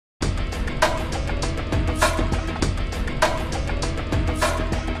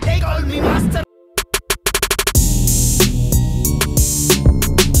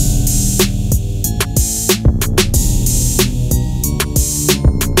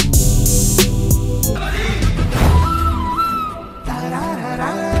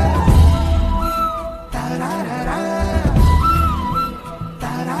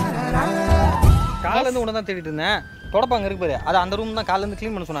தான் தேடிட்டு இருந்தேன். தொடப்பாங்க இருக்கு பாரு. அது அந்த ரூம் தான் காலையில இருந்து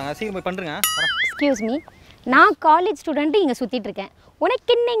க்ளீன் பண்ண சொன்னாங்க. சீக்கிரம் போய் பண்ணுங்க. எக்ஸ்கியூஸ் மீ, நான் காலேஜ் ஸ்டூடெண்ட் இங்க சுத்திட்டு இருக்கேன்.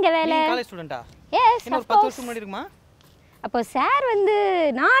 உனக்கு என்ன இங்க வேலை? நீ காலேஜ் ஸ்டூடெண்டா? எஸ், இன்னும் 10 வருஷம் முன்னாடி இருக்குமா? அப்போ சார் வந்து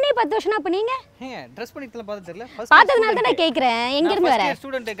நானே 10 வருஷம்னா அப்ப நீங்க ட்ரெஸ் பண்ணிட்டலாம் பார்த்து தெரியல. பார்த்ததுனால தான் நான் கேக்குறேன். எங்க இருந்து வர?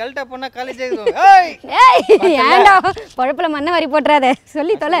 ஸ்டூடண்ட் கல்ட்டா பண்ணா காலேஜ் ஏறும். ஏய் ஏண்டா பொழப்புல மண்ணை வரி போட்றாத.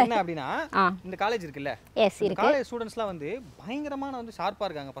 சொல்லி தொலை. என்ன அப்படினா இந்த காலேஜ் இருக்குல்ல? எஸ் இருக்கு. காலேஜ் ஸ்டூடண்ட்ஸ்லாம் வந்து பயங்கரமான வந்து ஷார்ப்பா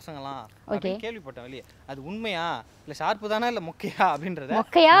இருக்காங்க பசங்கலாம். அப்படி கேள்விப்பட்டேன் வெளிய. அது உண்மையா இல்ல ஷார்ப்பு தானா இல்ல மொக்கையா அப்படின்றத.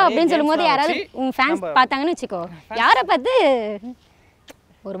 மொக்கையா அப்படினு சொல்லும்போது யாராவது உன் ஃபேன்ஸ் பார்த்தாங்கன்னு வெச்சுக்கோ. யார பார்த்து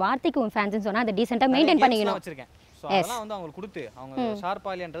ஒரு வார்த்தைக்கு உன் ஃபேன்ஸ்னு சொன்னா அதை டீசென்ட்டா மெயின்टेन பண்ணிக்கணும். வச்சிருக்கேன். சோ அதெல்லாம் வந்து அவங்களுக்கு கொடுத்து அவங்க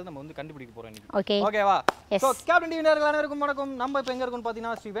ஷார்ப்பா இல்லையன்றது நம்ம வந்து கண்டுபிடிக்க போறோம் இன்னைக்கு. ஓகே. ஓகேவா? சோ கேப்டன் டிவி நேயர்கள் அனைவருக்கும் வணக்கம். நம்ம இப்ப எங்க இருக்கோம்னு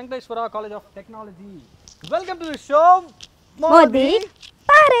பாத்தீங்கன்னா Sri Venkateswara college of technology. Welcome to the show Modi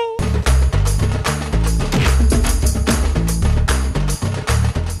Pare.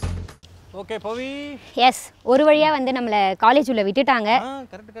 Okay Pavi. S, ஒரு வழியா வந்து நம்மள காலேஜ் உள்ள விட்டுட்டாங்க.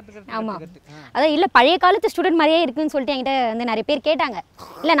 கரெக்ட். ஆமா. அத இல்ல பழைய காலத்து ஸ்டூடண்ட் மாதிரியே இருக்குன்னு சொல்லிட்டு என்கிட்ட வந்து நிறைய பேர் கேட்டாங்க.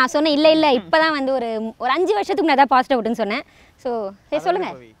 இல்ல நான் சொன்னேன் இல்ல இப்பதான் வந்து ஒரு 5 வருஷத்துக்கு முன்னாடி தான் பாஸ்ட் அவுட்னு சொன்னேன். சோ சொல்லுங்க.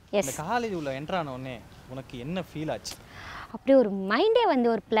 எஸ். இந்த காலேஜ் உள்ள என்டர் ஆன உடனே உனக்கு என்ன ஃபீல் ஆச்சு? அப்படியே ஒரு மைண்டே வந்து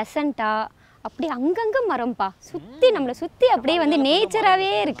ஒரு ப்ளசண்டா அப்படியே அங்கங்க மரம்பா சுத்தி நம்மள சுத்தி அப்படியே வந்து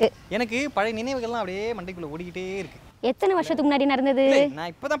நேச்சராவே இருக்கு. எனக்கு பழைய நினைவுகள்லாம் அப்படியே மண்டைக்குள்ள ஓடிக்கிட்டே இருக்கு. எத்தனை வருஷத்துக்கு முன்னாடி நடந்தது?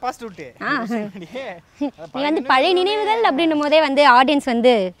 நான் இப்பதான் பாஸ்ட் அவுட். நீ வந்து பழைய நினைவுகள் அப்படின்னும் போதே வந்து ஆடியன்ஸ்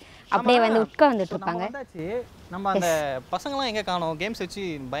வந்து அப்படியே வந்து உட்கார்ந்துட்டு இருப்பாங்க. நம்ம அந்த பசங்கலாம் எங்க காணோம்? கேம்ஸ் வச்சு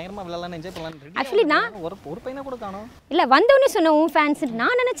பயங்கரமா விளையாடலாம் என்ஜாய் பண்ணலாம். ஆக்சுவலி நான் ஒரு பையனை கூட காணோம். இல்ல வந்தவனே சொன்ன உன் ஃபேன்ஸ்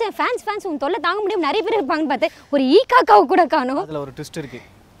நான் நினைச்சேன் ஃபேன்ஸ் உன் தொல்லை தாங்க முடியும் நிறைய பேர் இருப்பாங்கன்னு பார்த்தேன். ஒரு ஈகாக்காவை கூட காணோம். அதுல ஒரு ட்விஸ்ட் இருக்கு.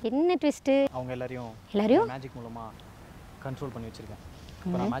 என்ன ட்விஸ்ட்? அவங்க எல்லாரையும் மேஜிக் மூலமா கண்ட்ரோல் பண்ணி வச்சிருக்கேன்.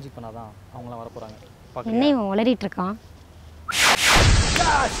 இப்போ நான் மேஜிக் பண்ணாதான் அவங்கலாம் வர போறாங்க. என்ன இவன் உளறிட்டு இருக்கான்?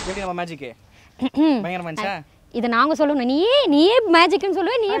 எப்படி நம்ம மேஜிக் பயங்கரமா இருந்துச்சா? இத நாங்க சொல்லணும். நீயே மேஜிக்னு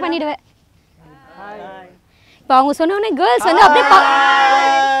சொல்லுவே, நீயே பண்ணிடுவே. இப்போ அவங்க சொன்னோனே गर्ल्स வந்து அப்படியே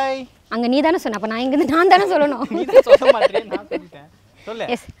அங்க நீ தான சொன்ன. அப்ப நான் இங்க இருந்து நான் தான சொல்லணும். நீ தான் சொல்ல மாட்டே, நான் சொல்லிட்டேன். சொல்லு.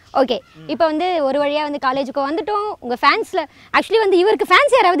 எஸ். ஓகே. இப்போ வந்து ஒரு வழியா வந்து காலேஜுக்கு வந்துட்டோம். உங்க ஃபேன்ஸ்ல ஆக்சுவலி வந்து இவருக்கு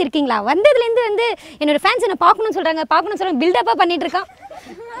ஃபேன்ஸ் யாராவது இருக்கீங்களா? வந்ததுல இருந்து வந்து என்னோட ஃபேன்ஸ் என்ன பார்க்கணும்னு சொல்றாங்க பில்ட் அப்பா பண்ணிட்டு இருக்கான்.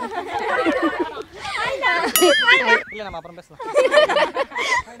 இல்ல நம்ம அப்புறம் பேசலாம்.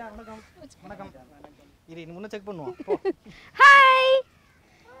 வணக்கம். இரு இன்னும் செக் பண்ணுவோம். போ. ஹாய்.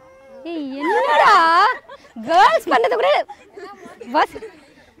 ஏய் என்னடா गर्ल्स பண்ணது கூட பஸ்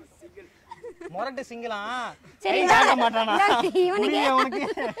மொரட்டு சிங்கிளா? சரி கேட்க மாட்டானா? இவனுக்கு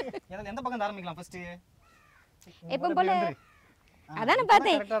எந்த பக்கம் ஆரம்பிக்கலாம் ஃபர்ஸ்ட்? எப்பவும் போல அதானே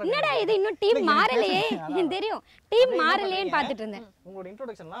பார்த்தேன். என்னடா இது இன்னும் டீம் மாறலையே? எனக்கு தெரியும் டீம் மாறலையேன்னு பார்த்துட்டு இருந்தேன். உங்களோட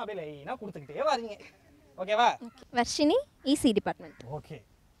இன்ட்ரோடக்ஷன்லாம் அப்படியே லைனா கொடுத்துக்கிட்டே வரீங்க. ஓகேவா? Varshini EC department. Okay.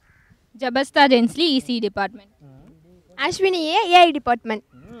 ஜபஸ்தா ஜென்ஸ்லி EC department. Ashwini AI department.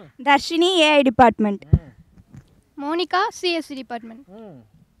 Dharshini AI department. Monica CSC department.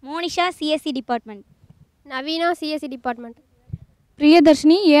 Monisha CSC department. நவீனா CSC department.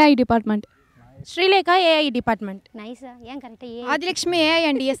 Priyadarshini AI department. Srilekha AI department. நைஸா ஏன் கரெக்ட்டா ஏ Adilakshmi AI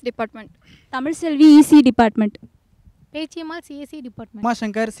and DS department. Tamil Selvi EC department. Pechiammal CSC department.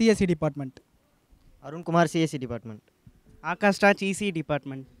 Umashankar CSC department. Arunkumar CSC department. Akash Raj EC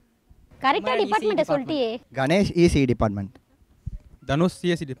department. கரெக்ட்டா department சொல்லிட்டியே. Ganesh EC department. Dhanush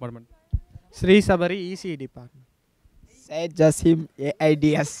CSC department. Sri Sabari EC department. Syed Jaseem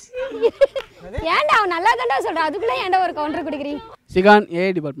AIDS. ஏன்டா அவன் நல்லா தான்டா சொல்றான், அதுக்குள்ள ஏன்டா ஒரு கவுண்டர் குடுக்குறீங்க? சிகான் ஏஐ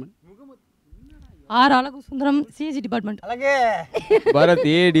டிபார்ட்மெண்ட். ஆர் அழகு சுந்தரம் சிஎஸ்சி டிபார்ட்மெண்ட். அழகே. பரத்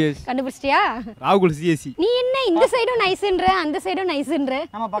ஏடிஎஸ். கண்டுபிடிச்சிட்டியா? ராகுல் சிஎஸ்சி. நீ என்ன இந்த சைடும் நைஸ்ன்ற அந்த சைடும் நைஸ்ன்ற?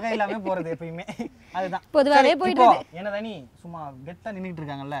 நம்ம பக்கம் எல்லாமே போறது எப்பயுமே அதுதான் பொதுவாவே போயிட்டு இருக்கு. என்ன தனி சும்மா கெத்தா நின்னுட்டு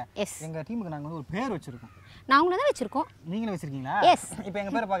இருக்காங்கல்ல. எங்க டீமுக்கு நாங்க வந்து ஒரு பேர் வச்சிருக்கோம். நாங்க தான் வச்சிருக்கோம். நீங்களும் வச்சிருக்கீங்களா? எஸ். இப்போ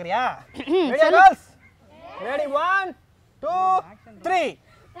எங்க பேரை பாக்குறியா? Ready girls. ரெடி 1 2 3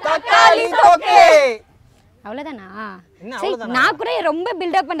 தக்காளி தோக்கே. அவ்வளவுதானா? என்ன அவ்வளவுதானா? நான் கூட ரொம்ப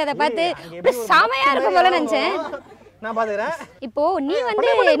பில்ட் அப் பண்றத பார்த்து சாமையா இருக்கும் போல நினைச்சேன். நான் பாத்துறேன். இப்போ நீ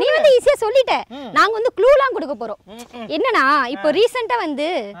வந்து ஈஸியா சொல்லிட்ட. நாங்க வந்து க்ளூலாம் கொடுக்க போறோம். என்னன்னா இப்போ ரீசன்ட்டா வந்து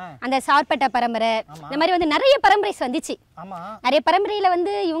அந்த சார்பட்ட பரம்பரை இந்த மாதிரி வந்து நிறைய பரம்பரைஸ் வந்துச்சு. ஆமா. நிறைய பரம்பரையில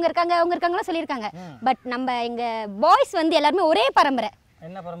வந்து இவங்க இருக்காங்க அவங்க இருக்காங்கலாம் சொல்லிருக்காங்க. பட் நம்ம எங்க பாய்ஸ் வந்து எல்லாரும் ஒரே பரம்பரை.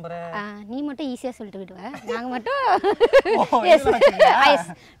 என்ன பரம்பரை? நீ மட்டும் ஈஸியா சொல்லிட்டு விடுவ. நாங்க மட்டும்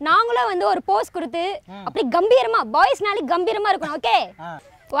நாங்களும் வந்து ஒரு போஸ் கொடுத்து அப்படி கம்பீரமா பாய்ஸ்னாலே கம்பீரமா இருக்கணும். ஓகே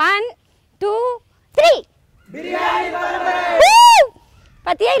 1 2 3 பிரியாணி பரம்பரை.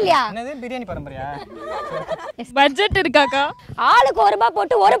 பாத்தியா இல்லையா? என்னது பிரியாணி பரம்பரையா? பட்ஜெட் இருக்காக்கா? ஆளுக்கு ஒரு ரூபாய்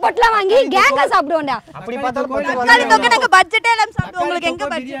போட்டு ஒரு பொட்டலாம் வாங்கி கேங்கா சாப்பிடுவோம்டா. அப்படி பார்த்தாலும் தக்காளி தொக்கு நாங்க பட்ஜெட்டே இல்லாம சாப்பிடுவோம். உங்களுக்கு எங்க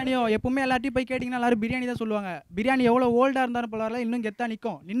பட்ஜெட்? பிரியாணியோ எப்பவுமே எல்லாத்தையும் போய் கேட்டிங்கன்னா எல்லாரும் பிரியாணி தான் சொல்லுவாங்க. பிரியாணி எவ்வளவு ஓல்டா இருந்தாலும் பரவாயில்ல, இன்னும் கெத்தா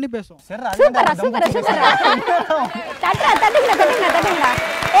நிக்கும், நின்னு பேசும். சூப்பரா சூப்பரா சூப்பரா. தட்டுங்கடா.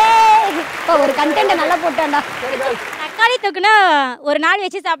 ஏய் இப்போ ஒரு கண்டென்ட் நல்லா போட்டான்டா. தக்காளி தொக்குனா ஒரு நாள்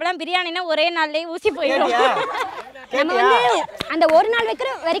வச்சு சாப்பிடலாம், பிரியாணினா ஒரே நாள்லயே ஊசி போயிடும். நம்ம வந்து அந்த ஒரு நாள் வைக்கிற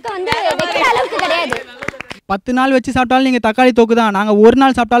வரைக்கும் வந்து வைக்கிற அளவுக்கு கிடையாது. 10 நாள் வச்சு சாப்பிட்டாலும் நீங்க தக்காளி தொக்கு தான். நாங்க ஒரு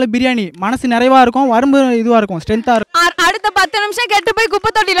நாள் சாப்பிட்டாலும் பிரியாணி மனசு நிறைவா இருக்கும், வரும்பு இதுவா இருக்கும், ஸ்ட்ரென்த்தா இருக்கும். அடுத்த 10 நிமிஷம் கெட்டு போய்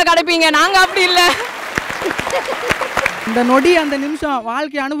குப்பை தொட்டியில கிடப்பீங்க. நாங்க அப்படி இல்ல. இந்த நொடி அந்த நிமிஷம்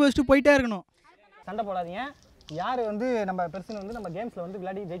வாழ்க்கையை அனுபவிச்சுட்டு போயிட்டே இருக்கணும். சண்டை போடாதீங்க. யாரு வந்து நம்ம பெர்சன் வந்து நம்ம கேம்ஸ்ல வந்து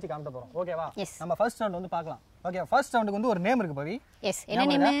விளையாடி ஜெயிச்சு காமிக்க போறோம். ஓகேவா? Yes. நம்ம ஃபர்ஸ்ட் ரவுண்ட் வந்து பார்க்கலாம். ஓகே, ஃபர்ஸ்ட் ரவுண்டுக்கு வந்து ஒரு நேம் இருக்கு பவி. எஸ் என்ன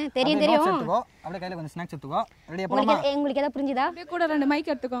நேம் தெரியும். எடுத்துக்கோ. அப்படியே கையில கொஞ்சம் ஸ்நாக்ஸ் எடுத்துக்கோ. ரெடியா போலாமா? உங்களுக்கு ஏதாவது புரிஞ்சுதா? அப்படியே கூட 2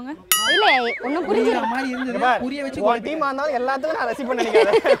 மைக் எடுத்துக்கோங்க. இல்ல ஒண்ணும் புரிஞ்சு இந்த மாதிரி இருந்தது புரிய வச்சு ஒரு டீமா இருந்தாலும் எல்லாத்துக்கும் நான் ரசி பண்ண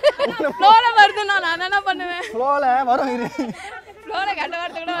நினைக்காத. ஃப்ளோல வருது, நான் என்ன பண்ணுவேன்? ஃப்ளோல வரும் இரு. ஃப்ளோல கட்ட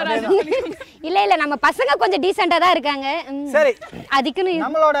வார்த்தை கூட வராது. இல்ல நம்ம பசங்க கொஞ்சம் டீசென்ட்டா தான் இருக்காங்க. சரி, அதுக்குன்னு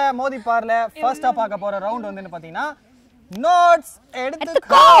நம்மளோட மோதி பார்ல ஃபர்ஸ்டா பார்க்க போற ரவுண்ட் வந்து என்ன பாத்தீங்கன்னா நோட்ஸ்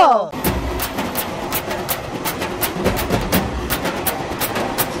எடுத்துக்கோ.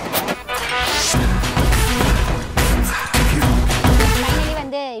 ஃபைனலி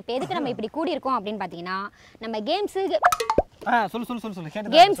வந்து இப்போ எதுக்கு நம்ம இப்படி கூடி இருக்கோம் அப்படின்னு பாத்தீங்கன்னா நம்ம கேம்ஸு சொல்லு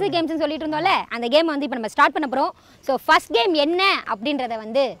கேம்ஸ்னு சொல்லிட்டு இருந்தோம்ல, அந்த கேம் வந்து இப்போ நம்ம ஸ்டார்ட் பண்ண போறோம். ஸோ ஃபர்ஸ்ட் கேம் என்ன அப்படின்றத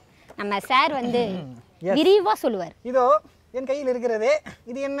வந்து நம்ம சார் வந்து விரிவா சொல்லுவார். இதோ என் கையில் இருக்கிறது.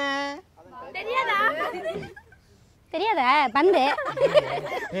 இது என்ன? தெரியாதா? பந்து.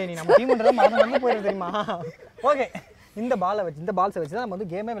 ஏய், நீ நம்ம டீம்ன்றத மறந்து போயிரு தெரியுமா? ஓகே, இந்த பால்ஸை வச்சு தான் நம்ம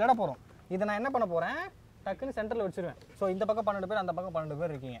வந்து கேமே விளையாட போறோம். இதை நான் என்ன பண்ண போறேன், டக்குன்னு சென்டர்ல வச்சிருவேன். ஸோ இந்த பக்கம் 12 பேர், அந்த பக்கம் 12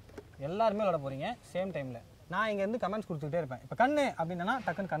 பேர் இருக்கீங்க. எல்லாருமே விளையாட போறீங்க சேம் டைம்ல. நான் இங்க இருந்து கமெண்ட்ஸ் கொடுத்துட்டே இருப்பேன். இப்போ கண்ணு அப்படின்னா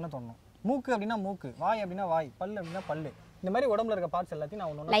டக்குன்னு கண்ணை தோணும், மூக்கு அப்படின்னா மூக்கு, வாய் அப்படின்னா வாய், பல்லு அப்படின்னா பல்லு. இந்த மாதிரி உடம்புல இருக்க பார்ட்ஸ் எல்லாத்தையும்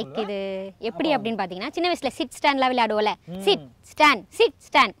நான் ஒண்ணு லைக் இது எப்படி அப்படின்னு பாத்தீங்கன்னா சின்ன வயசுல சிட் ஸ்டாண்ட்லாம் விளையாடுவோம்ல, சிட்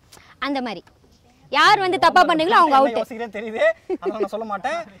ஸ்டாண்ட் அந்த மாதிரி. யார் வந்து தப்பா பண்ணீங்களோ அவங்க அவுட். யோசிக்கிறேன் தெரியுது, அதெல்லாம் நான் சொல்ல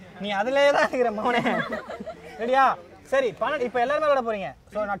மாட்டேன். நீ அதிலேயே தான் இருக்கிற மௌனே. ரெடியா? சரி, இப்போ எல்லாரும் விளையாட போறீங்க.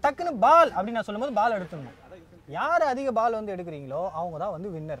 ஸோ நான் டக்குன்னு பால் அப்படின்னு நான் சொல்லும்போது பால் எடுத்துடணும். யார் அதிக பால் வந்து எடுக்கிறீங்களோ அவங்க தான் வந்து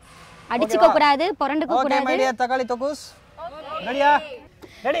வின்னர். அடிச்சுக்க கூடாது, புரண்டுக்க கூடாது. ஓகே, மைடியா தக்காளி தொக்குஸ். ரெடியா?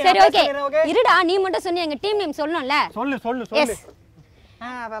 ரெடி. சரி, ஓகே. இருடா, நீ மட்டும் சொன்னி எங்க டீம் நேம் சொல்லணும்ல. சொல்லு.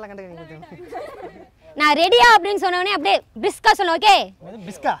 வேலை கண்டுக்க. நான் ரெடியா அப்படின்னு சொன்ன உடனே அப்படியே பிரிஸ்கா சொல்லு. ஓகே?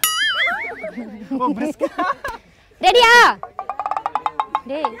 பிஸ்கா. ஓ, பிஸ்கா. ரெடியா?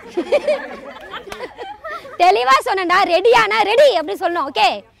 டேய் தெளிவா சொன்னடா. ரெடியானா ரெடி அப்படி சொல்லணும். ஓகே,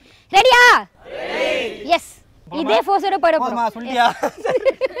 ரெடியா? எஸ். இதே ஃபோர்ஸோட போட போறோம். போமா சொல்லியா?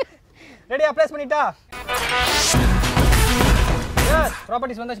 ரெடியா? ப்ளேஸ் பண்ணிட்டா? எஸ்,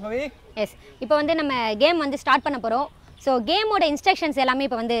 ப்ராப்பர்ட்டிஸ் வந்தாச்சு பவி. எஸ். இப்போ வந்து நம்ம கேம் வந்து ஸ்டார்ட் பண்ண போறோம். ஸோ கேமோட இன்ஸ்ட்ரக்ஷன்ஸ் எல்லாமே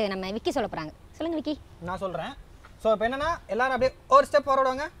இப்போ வந்து நம்ம விக்கி சொல்ல போறாங்க. சொல்லுங்க விக்கி. நான் சொல்றேன். ஸோ இப்போ என்னன்னா எல்லாரும் அப்படியே ஒரு ஸ்டெப்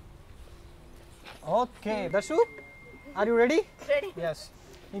ஃபார்வர்ட் வாங்க. Okay, Dharshu, are you ready? S.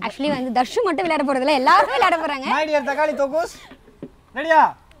 Actually வந்து தர்ஷு மட்டும் விளையாட போறதுல எல்லாரும் விளையாட போறாங்க. மை டியர் தக்காளி தொக்குஸ், ரெடியா?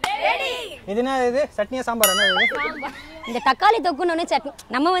 ரெடி. இது என்ன இது? சட்னியா சாம்பார் என்ன இது? இந்த தக்காளி தொக்குன்னு சட்னி.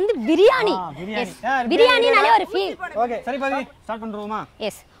 நம்ம வந்து பிரியாணி. பிரியாணினாலே ஒரு ஃபீல். ஓகே, சரி பவி, ஸ்டார்ட் பண்றோமா?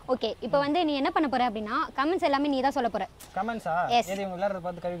 எஸ். ஓகே, இப்போ வந்து நீ என்ன பண்ண போற அப்படின்னா கமெண்ட்ஸ் எல்லாமே நீ தான் சொல்ல போற. கமெண்ட்ஸா? எது இவங்க விளையாடுறத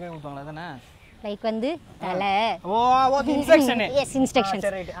பார்த்து கழுவி ஊத்துவாங்களா தானே? லைக் வந்து தல. Okay, instruction. S, instructions.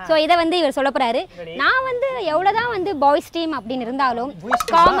 So இத வந்து இவர் சொல்ல போறாரு. நான் வந்து எவ்வளவுதான் வந்து பாய்ஸ் டீம் அப்படின்னு இருந்தாலும்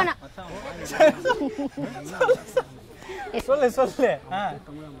காமனா சொல்லு.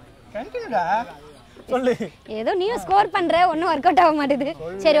 கண்டினியூடா சொல்லு. ஏதோ நீ ஸ்கோர் பண்ற, ஒன்னும் ஒர்க் அவுட் ஆக மாட்டேது.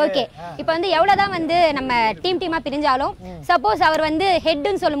 சரி, ஓகே. இப்போ வந்து எவ்வளவுதான் வந்து நம்ம டீமா பிரிஞ்சாலும் சப்போஸ் அவர் வந்து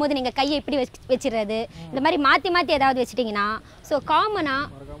ஹெட்னு சொல்லும்போது நீங்க கையை இப்படி வச்சிடுறது, இந்த மாதிரி மாத்தி மாத்தி ஏதாவது வச்சிட்டீங்கன்னா ஸோ காமனா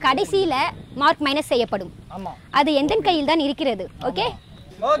கடைசியில மார்க் மைனஸ் செய்யப்படும். ஆமா, அது எந்த கையில் தான் இருக்கிறது. ஓகே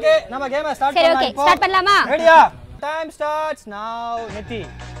ஓகே, நம்ம கேமை ஸ்டார்ட் சரி, பண்ணலாம். ஓகே, ஸ்டார்ட் பண்ணலாமா? ரெடியா? டைம் ஸ்டார்ட்ஸ் நவ. நெத்தி,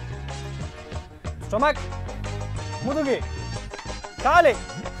 ஸ்டொமக், முதுகு, காலை,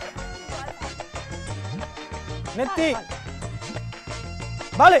 நெத்தி,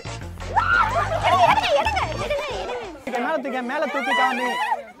 பாலு. மேல தூக்கி காமி.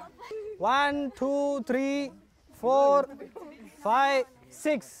 1 2 3 4 5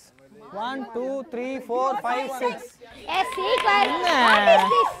 6. 1 2 3 4 5 6. S, equal. What is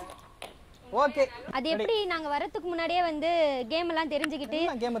this? Okay, அது எப்படி நாங்க வரதுக்கு முன்னாடியே வந்து கேம் எல்லாம் தெரிஞ்சுக்கிட்டு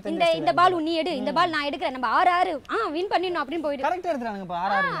இந்த பால் நீ எடு, இந்த பால் நான் எடுக்கிறேன், நம்ம 6-6 வின் பண்ணிடணும் அப்படின்னு போயிட்டு கரெக்ட்டா எடுத்துறானுங்க. இப்ப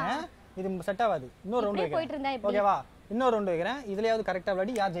 6-6ங்க. இது செட் ஆகாது. இன்னொரு ரவுண்ட் போயிட்டு இருந்தா எப்படி? ஓகேவா? இன்னொரு ரவுண்ட் வைக்கிறேன். இதுலயாவது கரெக்டா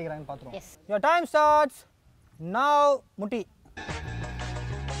விளையாடி யார் ஜெயிக்கிறாங்கன்னு பாத்துருவோம். Your time starts now. முட்டி,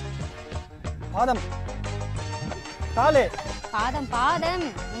 பாதம், காலு, பாதம்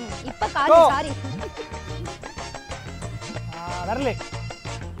இப்ப காலு சாரி வரல.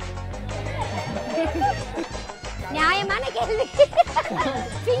 நியாயமான கேள்வி.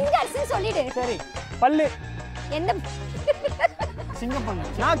 ஃபிங்கர்ஸ் சொல்லிடு. சரி, பல்லு, எந்த சிங்கப்பல்லு,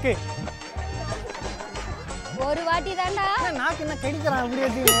 நாக்கு. ஒரு வாட்டி தான்டா. நாக்கு என்ன கடிக்கிறான் அப்படி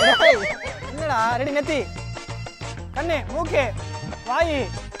வச்சு. என்னடா ரெடி? நெத்தி, கண்ணு, மூக்கு, வாய்,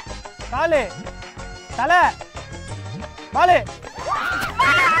 காலு, தலை, பாலு.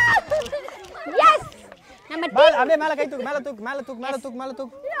 எஸ் நம்ம பால் அப்படியே மேல கை தூக்கு, மேல தூக்கு, மேல தூக்கு, மேல தூக்கு, மேல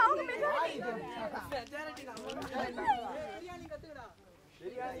தூக்கு.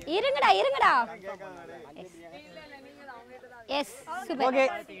 இருங்கடா. Yes super. ஓகே,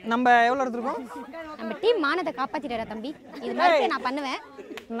 நம்ம எவ்வளவு எடுத்துறோம்? நம்ம டீம் மானத்தை காப்பாத்திட்டடா தம்பி. இது மாதிரி நான் பண்ணுவேன்.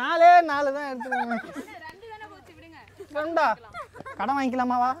 4 தான் எடுத்துறோம். கண்டா கடன்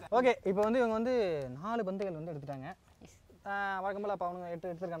வாங்கிக்கலாமாவா? ஓகே, இப்போ வந்து இவங்க வந்து 4 பந்துகள் வந்து எடுத்துட்டாங்க. வழக்கம் போல அப்ப அவங்க 8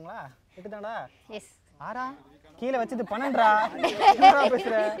 எடுத்துருக்காங்களா? 8 தான்டா. எஸ். ஆறா கீழே வச்சது 12டா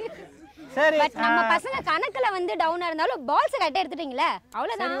பேசுற. சரி, பட் நம்ம பசங்க கணக்குல வந்து டவுனா இருந்தாலும் பால்ஸ் கரெக்ட்டா எடுத்துட்டீங்களே,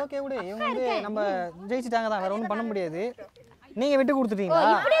 அவ்வளவுதான். சரி, ஓகே விடு. இவங்க வந்து நம்ம ஜெயிச்சிட்டாங்க தான், வேற ஒண்ணும் பண்ண முடியாது. நீங்க விட்டு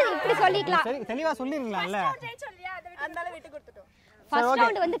கொடுத்துட்டீங்களா? இப்படி சொல்லிக்கலாம். சரி, தெளிவா சொல்லிரலாம்ல. அதனால விட்டு கொடுத்துட்டோம். ஃபர்ஸ்ட்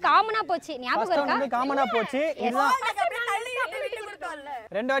ரவுண்ட் வந்து காமனா போச்சு. ஞாபகம் ஃபர்ஸ்ட் இருக்கா? ரவுண்ட் வந்து காமனா போச்சு. இதுதான் அப்படியே தள்ளி விட்டு கொடுத்தோம்ல.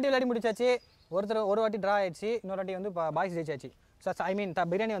 2 வாட்டி விளையாடி முடிச்சாச்சு. ஒரு வாட்டி டிரா ஆயிடுச்சு, இன்னொரு வாட்டி வந்து பாய்ஸ் ஜெயிச்சாச்சு. ஐ மீன்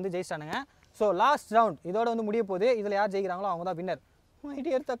பிரியாணி வந்து ஜெயிச்சிட்டானுங்க. ஸோ லாஸ்ட் ரவுண்ட் இதோட வந்து முடிய போகுது. இதில் யார் ஜெயிக்கிறாங்களோ அவங்க தான் வின்னர்.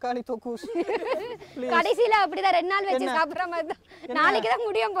 மைடியர் தக்காளி தொக்கூஸ். கடைசியில அப்படிதான் 2 நாள் வச்சு சாப்பிடுற மாதிரி தான். நாளைக்கு தான்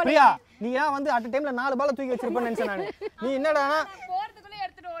முடியும் போல. பிரியா, நீ ஏன் வந்து அட் டைம்ல 4 பால் தூக்கி வச்சிருப்பேன்னு நினைச்சேன் நானு. நீ என்னடா போறதுக்குள்ள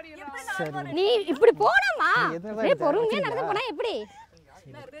எடுத்துட்டு ஓடிறோம். நீ இப்படி போனமா? அப்படியே பொறுமையா நடந்து போனா எப்படி?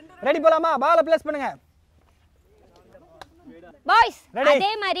 ரெடி போலாமா? பாலை பிளேஸ் பண்ணுங்க பாய்ஸ்.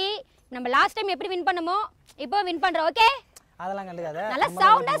 அதே மாதிரி நம்ம லாஸ்ட் டைம் எப்படி வின் பண்ணமோ இப்போ வின் பண்றோம். ஓகே, அதெல்லாம் கண்டுக்காத. நல்ல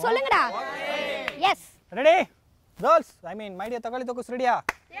சவுண்டா சொல்லுங்கடா. S ready Rolle's. ஐ மீன் மைடியர் தக்காளி தொக்கூஸ் ரெடியா?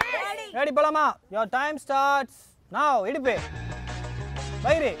 ரெடி போலாமா? your time starts now. இடுப்பு,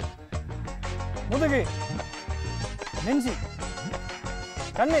 வயிறு, முதுகு, நெஞ்சு,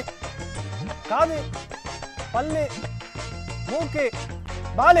 கண்ணு, காது, பல்லு, மூக்கு,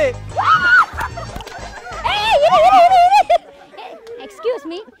 பாலு. எக்ஸ்கியூஸ்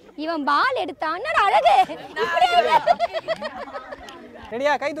மீ, இவன் பால் எடுத்தான். என்னடா அழகு.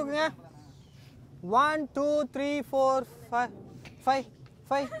 ரெடியா? கை தூக்குங்க. 1 2 3 4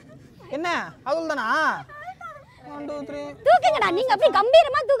 5 என்ன அதுதானா? 1 2 3 தூக்குங்கடா. நீங்க அப்படியே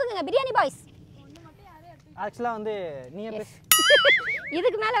கம்பீரமா தூக்குங்க பிரியாணி பாய்ஸ். ஆக்சுவலா வந்து நீயே பேசு.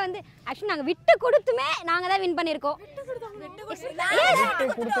 இதுக்கு மேல வந்து ஆக்சுவலி நாங்க விட்டு கொடுத்துமே நாங்க தான் வின் பண்ணிருக்கோம்.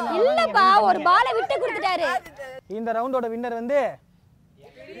 இல்லப்பா, ஒரு பாலை விட்டு கொடுத்துட்டாரு. இந்த ரவுண்டோட வின்னர் வந்து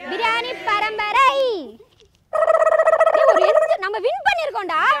பிரியாணி பரம்பரை. நம்ம வின்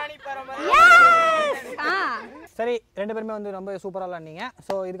பண்ணிருக்கோம்டா. சரி, 2 பேருமே வந்து ரொம்ப சூப்பரா விளையாடுனீங்க.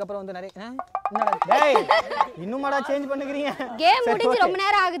 சோ இதுக்கப்புறம் வந்து நிறைய என்னடா டேய் இன்னுமாடா சேஞ்ச் பண்ணிக்கிறீங்க? கேம் முடிஞ்சு ரொம்ப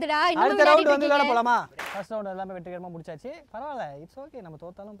நேரம் ஆகுதுடா. அடுத்த ரவுண்ட் வந்து விளையாட போலாமா? ஃபர்ஸ்ட் ரவுண்ட் எல்லாமே வெற்றிகரமா முடிச்சாச்சு. பரவாயில்லை, இட்ஸ் ஓகே. நம்ம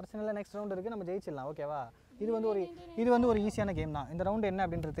தோத்தாலும் பிரச்சனை இல்லை. நெக்ஸ்ட் ரவுண்ட் இருக்கு, நம்ம ஜெயிச்சிடலாம். ஓகேவா? இது வந்து ஒரு ஈஸியான கேம் தான். இந்த ரவுண்ட் என்ன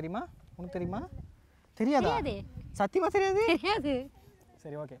அப்படின்றது தெரியுமா? உனக்கு தெரியுமா? தெரியாதா? சத்தியமா தெரியாது.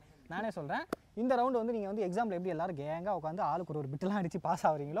 சரி, ஓகே, நானே சொல்றேன். இந்த ரவுண்ட் வந்து நீங்க வந்து எக்ஸாம்ல எப்படி எல்லாரும் கேங்கா உட்காந்து ஆளுக்கு ஒரு பிட்டெல்லாம் அடிச்சு பாஸ்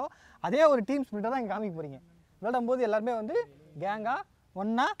ஆவறீங்களோ அதே ஒரு டீம் ஸ்பிரிட்டை தான் இங்க காமிக்க போறீங்க. விளையாடும் போது எல்லாருமே வந்து கேங்கா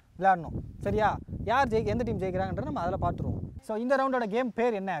ஒண்ணா விளையாடணும். சரியா? யார் எந்த டீம் ஜெயிக்கிறாங்கன்றத நம்ம அதில் பார்த்துருவோம். ஸோ இந்த ரவுண்டோட கேம்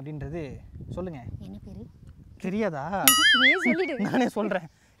பேர் என்ன அப்படின்றது சொல்லுங்க. என்ன பேரு? தெரியாதா? நீ சொல்லிடு. நானே சொல்றேன்.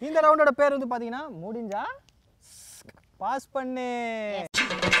 இந்த ரவுண்டோட பேர் வந்து பாத்தீங்கன்னா முடிஞ்சா பாஸ் பண்ணு.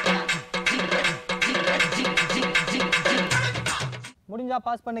 முடிஞ்சா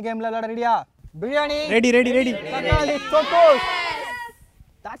பாஸ் பண்ணு கேம்ல விளையாட ரெடியா? பிரியாணி ரெடி. தக்காளி தொக்கூஸ்.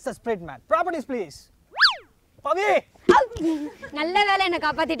 That's the spread man. Properties please. பவி நல்ல வேளை என்ன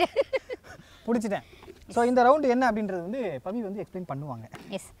காப்பாத்திட்டு. புடிச்சிட்டேன். ஸோ இந்த ரவுண்டு என்ன அப்படின்றது வந்து பவி வந்து எக்ஸ்பிளைன் பண்ணுவாங்க.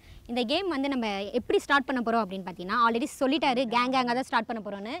 எஸ், இந்த கேம் வந்து நம்ம எப்படி ஸ்டார்ட் பண்ண போகிறோம் அப்படின்னு பார்த்தீங்கன்னா ஆல்ரெடி சொல்லிட்டாரு, கேங்காக தான் ஸ்டார்ட் பண்ண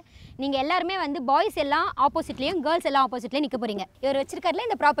போகிறோன்னு. நீங்கள் எல்லாருமே வந்து பாய்ஸ் எல்லாம் ஆப்போசிட்லேயும் கேர்ள்ஸ் எல்லாம் ஆப்போசிட்லேயும் நிற்க போகிறீங்க. இவர் வச்சிருக்காருல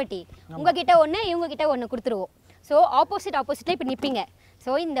இந்த ப்ராப்பர்ட்டி, உங்ககிட்ட ஒன்று இவங்ககிட்ட ஒன்று கொடுத்துருவோம். ஸோ ஆப்போசிட்டில் இப்போ நிற்பீங்க.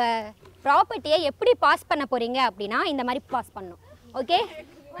 ஸோ இந்த ப்ராப்பர்ட்டியை எப்படி பாஸ் பண்ண போகிறீங்க அப்படின்னா இந்த மாதிரி பாஸ் பண்ணணும். ஓகே,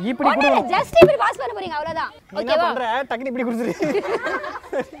 இப்படி ஜஸ்ட் இப்படி பாஸ் பண்ண போறீங்க, அவ்வளவுதான். ஓகேவா? பண்ற டக்குனு இப்படி குடுத்துரு.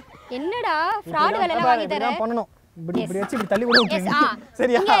 என்னடா ஃப்ராட் வேலை எல்லாம் வாங்கி தர பண்ணனும். இப்படி வச்சு இப்படி தள்ளி விடுங்க.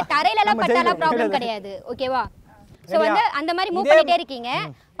 சரியா? இங்க தரையில எல்லாம் பட்டால ப்ராப்ளம் கிடையாது. ஓகேவா? சோ வந்து அந்த மாதிரி மூவ் பண்ணிட்டே இருக்கீங்க.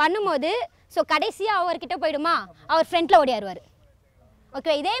 பண்ணும்போது ஸோ கடைசியாக அவர்கிட்ட போயிடுமா அவர் ஃப்ரண்ட்டில் ஓடியாருவார்.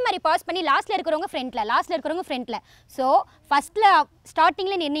 ஓகே, இதே மாதிரி பாஸ் பண்ணி லாஸ்ட்டில் இருக்கிறவங்க ஃப்ரண்ட்டில். ஸோ ஃபஸ்ட்டில்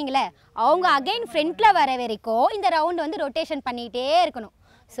ஸ்டார்டிங்கில் நின்னீங்களே அவங்க அகைன் ஃப்ரண்ட்டில் வர வரைக்கும் இந்த ரவுண்ட் வந்து ரொட்டேஷன் பண்ணிகிட்டே இருக்கணும்.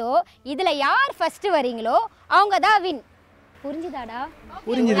 ஸோ இதில் யார் ஃபஸ்ட்டு வரீங்களோ அவங்க தான் வின். புரிஞ்சுதாடா?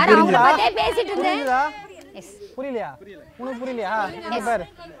 நான் அவங்கள பார்த்தே பேசிட்டு இருந்தேன். புரியலையா? உனக்கு புரியலையா? பாரு,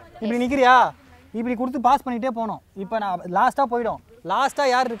 இப்படி நிற்கிறியா, இப்படி கொடுத்து பாஸ் பண்ணிகிட்டே போனோம். இப்போ நான் லாஸ்ட்டாக போயிடும்.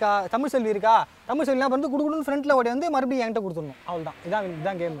 லாஸ்ட்டாக யார் இருக்கா? தமிழ் செல்வி இருக்கா? தமிழ் செல்விலாம் வந்து குடுக்குன்னு ஃப்ரண்ட்டில் ஓடி வந்து மறுபடியும் என்கிட்ட கொடுத்துடணும். அவ்வளோதான்.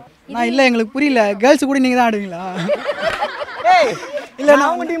 இதுதான் கேம். நான் இல்லை, எங்களுக்கு புரியல. கேர்ள்ஸ் கூட நீங்கள் தான் ஆடுவீங்களா? ஏய், இல்லை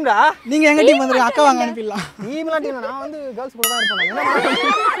நான் உங்கள் டீம்டா. நீங்கள் எங்கள் டீம் வந்துருங்க, அக்கா வாங்க அனுப்பிடலாம். டீம்லாம் டீம், நான் வந்து கேர்ள்ஸ் கூட தான்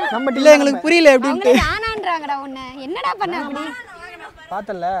இருப்பேன். நம்ம இல்லை எங்களுக்கு புரியல எப்படின்ட்டு. ஆனான்றாங்கடா உன்னை, என்னடா பண்ண அப்படி?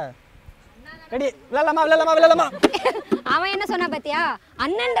 பார்த்தல ரெடி, விளையாடலாமா? அவன் என்ன சொன்னா பாத்தியா?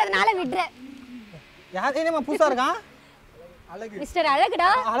 அண்ணன்றதுனால விடுற. யார் என்னமா புதுசா இருக்கான்? மிஸ்டர் அழகுடா.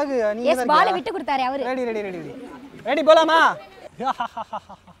 அழகு நீ எஸ், பால் விட்டு கொடுத்தாரு அவரு. ரெடி போலாமா?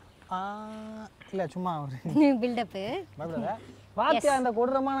 இல்ல சும்மா ஒரு பில்ட் அப். பாத்தியா அந்த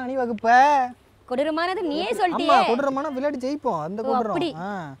கொடூரமான அணி வகுப்ப? கொடூரமானது நீயே சொல்லிட்டியே. ஆமா, கொடூரமான விளையாட்டு ஜெயிப்போம். அந்த கொடூரம். அப்படி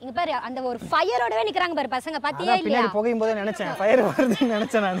இங்க பாரு, அந்த ஒரு ஃபயரோடவே நிக்கறாங்க பாரு பசங்க, பாத்தியா இல்லையா? பின்னாடி புகையும் போதே நினைச்சேன் ஃபயர் வருதுன்னு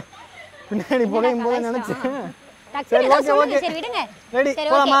நினைச்சேன் நான். பின்னாடி புகையும் போதே நினைச்சேன். சரி ஓகே சரி விடுங்க. ரெடி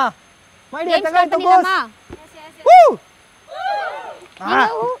போலாமா? மை டியர் தங்காய் தங்கோஸ்.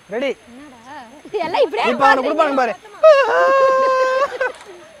 ரெடி. எல்லாம் இப்படியே இப்ப அவன குடுப்பாங்க பாரு.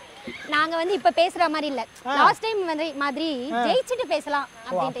 நாங்க வந்து இப்ப பேசுற மாதிரி இல்ல, லாஸ்ட் டைம் வந்து மாதிரி ஜெயிச்சிட்டு பேசலாம்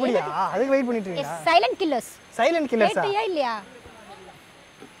அப்படினு. அப்படியே அதுக்கு வெயிட் பண்ணிட்டு இருக்கீங்க. Silent killers. கேட்டியா இல்லையா?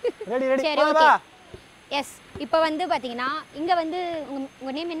 ரெடி போவா. எஸ், இப்போ வந்து பாத்தீங்கன்னா இங்க வந்து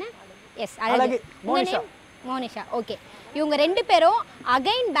உங்க நேம் என்ன? எஸ், அழகு. உங்க நேம் மோனிஷா. ஓகே, இவங்க ரெண்டு பேரும்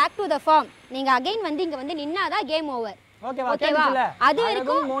again back to the form. நீங்க அகைன் வந்து இங்க வந்து நின்னாதான் கேம் ஓவர். ஓகேவா? அது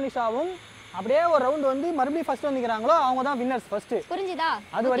வரைக்கும் மோனிஷாவும் அப்படியே ஒரு ரவுண்ட் வந்து மறுபடியும் ஃபர்ஸ்ட் வந்துக்கறாங்களோ அவங்க தான் வின்னர்ஸ் ஃபர்ஸ்ட். புரிஞ்சுதா?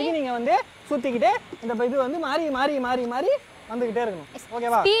 அது வரைக்கும் நீங்க வந்து சுத்திக்கிட்டே இந்த இது வந்து மாறி வந்துகிட்டே இருக்கணும்.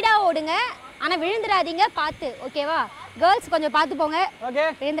 ஓகேவா? ஸ்பீடா ஓடுங்க, ஆனா விழுந்துராதீங்க பாத்து. ஓகேவா? கேர்ள்ஸ் கொஞ்சம் பாத்து போங்க. ஓகே,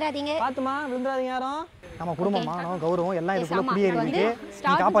 விழுந்துராதீங்க. பாத்துமா, விழுந்துராதீங்க யாரும். நம்ம குடும்பம் மானம் கௌரவம் எல்லாம் இதுக்குள்ள குடியேறி இருக்கு.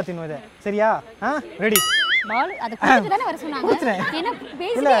 நீ காப்பாத்தினு இத. சரியா? ரெடி. பால் அத குடுத்துட்டு தான வர சொன்னாங்க. என்ன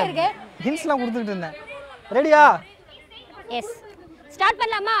பேசிட்டே இருக்க? ஹிண்ட்ஸ்லாம் கொடுத்துட்டு இருந்தேன். ரெடியா? எஸ், ஸ்டார்ட்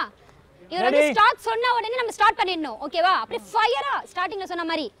பண்ணலாமா? இவங்க வந்து ஸ்டார்ட் சொன்ன உடனே நம்ம ஸ்டார்ட் பண்ணிடணும். ஓகேவா? அப்படியே ஃபயரா ஸ்டார்டிங்ல சொன்ன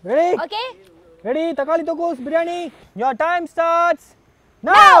மாதிரி. Okay, ready. தக்காளி தொக்கோஸ் biryani, your time starts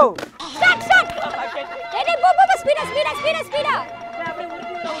now. Start. Ready, போ ஸ்பீடா.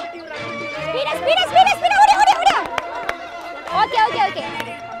 ஓடி. ஓகே.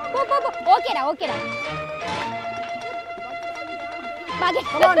 போ. ஓகேடா. பாக்கெட்.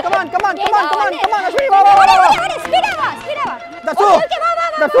 Come on. Ashwini, வா. ஸ்பீடா வா. That's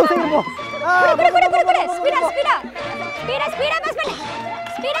all. Sing போ. குடு. ஸ்பீடா பாஸ் பண்ணு.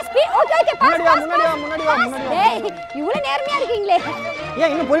 ஸ்பீட். ஓகே. முன்னாடி வா. ஏய், இவ்வளவு நேர்மையா இருக்கீங்களே.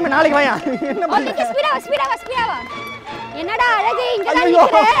 ஏன் இன்னும் பொறுமை, நாளைக்கு வாயா. என்ன பண்ணு? ஓகே, ஸ்பீடா வா. என்னடா அழகு, இங்க தான்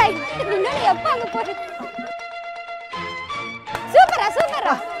நிக்கிற. இன்னும் எப்ப அங்க போற?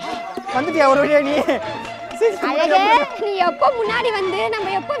 சூப்பரா. வந்துட்டியா ஒரு வழியா நீ? அழகு, நீ எப்ப முன்னாடி வந்து நம்ம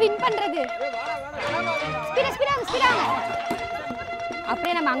எப்ப வின் பண்றது? ஸ்பீடா.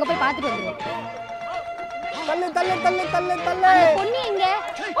 அப்படியே நம்ம அங்க போய் பாத்துட்டு வந்துருவோம். தள்ளு. பொண்ணு எங்க?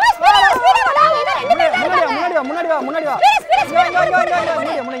 ஓ, ஸ்பீடா வா. முன்னாடி வா.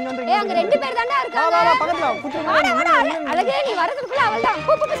 ஏய், அங்க ரெண்டு பேர் தான்டா இருக்காங்க. வா பக்கத்துல வா. வாடா. அழகு, நீ வரதுக்குள்ள அவள்தான்.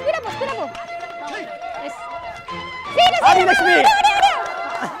 போ ஸ்பீடா போ. எஸ். ஆதிலட்சுமி.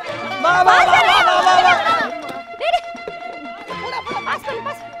 வா.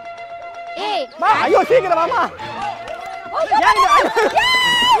 பாஸ். ஏய், வா. ஐயோ சீக்கிரம் வாமா.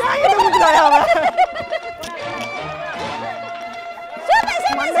 ஏன் முஞ்சிடாயா அவ?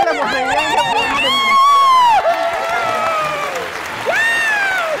 மண்டையில போட்டு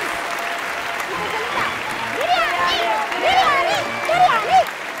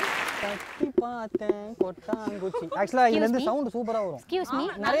பார்த்தேன் கொட்டாங்குச்சி. ஆக்சுவலா இதுல இருந்து சவுண்ட் சூப்பரா வரும். Excuse me.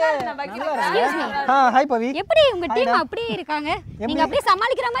 நிறைய ஹாய் பவி. எப்படி உங்க டீம் அப்படியே இருக்காங்க? நீங்க அப்படியே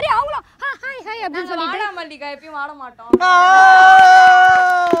சமாளிக்கிற மாதிரி அவங்களும் ஹாய் அப்படி சொல்லிட்டு. வாடா மல்லிகா, எப்பவும் வாட மாட்டோம்.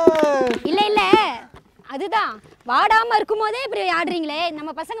 இல்ல அதுதான் வாடாம இருக்கும்போதே இப்படி ஆடுறீங்களே. நம்ம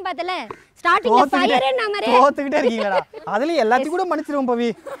பசங்க பார்த்தல ஸ்டார்டிங்ல ஃபயர்னா மாதிரி தோத்துக்கிட்டே இருக்கீங்களா? அதுலயும் எல்லாத்தையும் கூட மன்னிச்சிருவோம் பவி.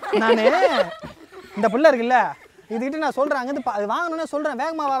 நானு இந்த புள்ள இருக்குல்ல, இதுகிட்ட நான் சொல்றேன், அங்க இருந்து வாங்கணும்னு சொல்றேன்,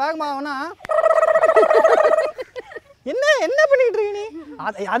 வேகமா வானா என்ன பண்ணிட்டு இருக்க நீ?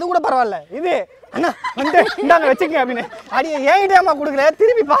 அது கூட பரவாயில்ல. இது அண்ணா வந்து இந்தாங்க வச்சுக்கங்க அப்படின்னு அடி ஏன்டேமா கொடுக்கல,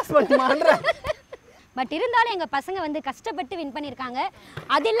 திருப்பி பாஸ் பண்ணுமான்ற. பட் இருந்தாலும் எங்க பசங்க வந்து கஷ்டப்பட்டு வின் பண்ணிருக்காங்க.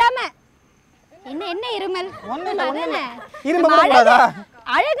 அது இல்லாம என்ன என்ன இருமல் ஒண்ணும் இல்ல, ஒண்ணும் இல்ல. அதானே. இருமல் நம்ம பண்ணக்கூடாதா?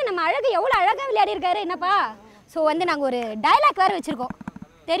 நம்ம அழகு எவ்வளவு அழகா விளையாடி இருக்காரு என்னப்பா. சோ வந்து நாங்க ஒரு டயலாக் வேற வச்சிருக்கோம்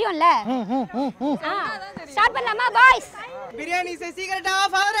தெரியும்ல. ஸ்டார்ட் பண்ணலாமா boys? Biryani is secret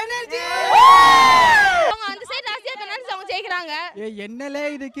of our energy. அவங்க அந்த சைடு ராசியா கண்ணாடி அவங்க ஜெயிக்கறாங்க. என்னலே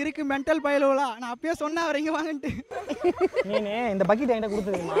இது கிறுக்கு மென்டல் பயலுவலா நான் அப்பயே சொன்னா வரீங்க வாங்கன்ட்டு. நீனே இந்த பக்கெட் என்கிட்ட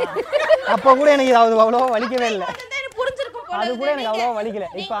கொடுத்துருமா அப்போ கூட எனக்கு அது அவ்வளோ வலிக்கவே இல்லை. அது கூட எனக்கு அவ்வளோ வலிக்கல.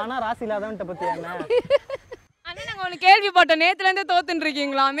 இப்போ ஆனா ராசி இல்லாதவன்ட்ட பத்தி என்ன அண்ணா நாங்க ஒரு கேள்வி போட்டோம் நேத்துல இருந்தே தோத்துன்னு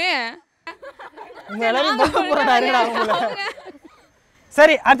இருக்கீங்களாமே. உங்க எல்லாரும் பொறுத்து போறாடா உங்களை.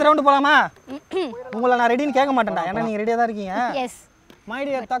 சரி அடுத்த ரவுண்ட் போலாமா? உங்களை நான் ரெடின்னு கேட்க மாட்டேன்டா ஏன்னா நீங்க ரெடியா தான் இருக்கீங்க. எஸ் மை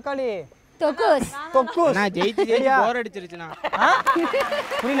டியர் தக்காளி தொக்குஸ் தொக்குஸ். நான் ஜெயிச்சு போர் அடிச்சிருச்சுனா.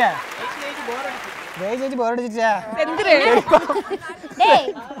 புரியல. ஜெயிச்சு போர் அடிச்சிச்சா? செந்துரு. டேய்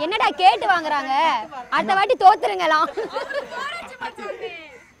என்னடா கேட்டு வாங்குறாங்க அடுத்த வாட்டி தோத்துறங்கலாம்.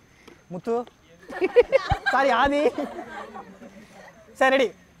 முத்து சாரி ஆதி. சரி ரெடி.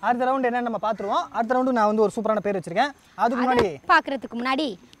 அடுத்த ரவுண்ட் என்ன நம்ம பாத்துருவோம். அடுத்த ரவுண்டு நான் வந்து ஒரு சூப்பரான பேர் வச்சிருக்கேன். அதுக்கு முன்னாடி பாக்குறதுக்கு முன்னாடி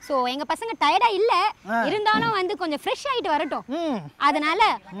சோ எங்க பசங்க டயர்டா இல்ல இருந்தாலும் வந்து கொஞ்சம் ஃப்ரெஷ் ஆயிட்டு வரட்டும். அதனால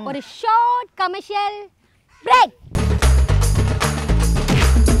ஒரு ஷார்ட் கமர்ஷியல் பிரேக்.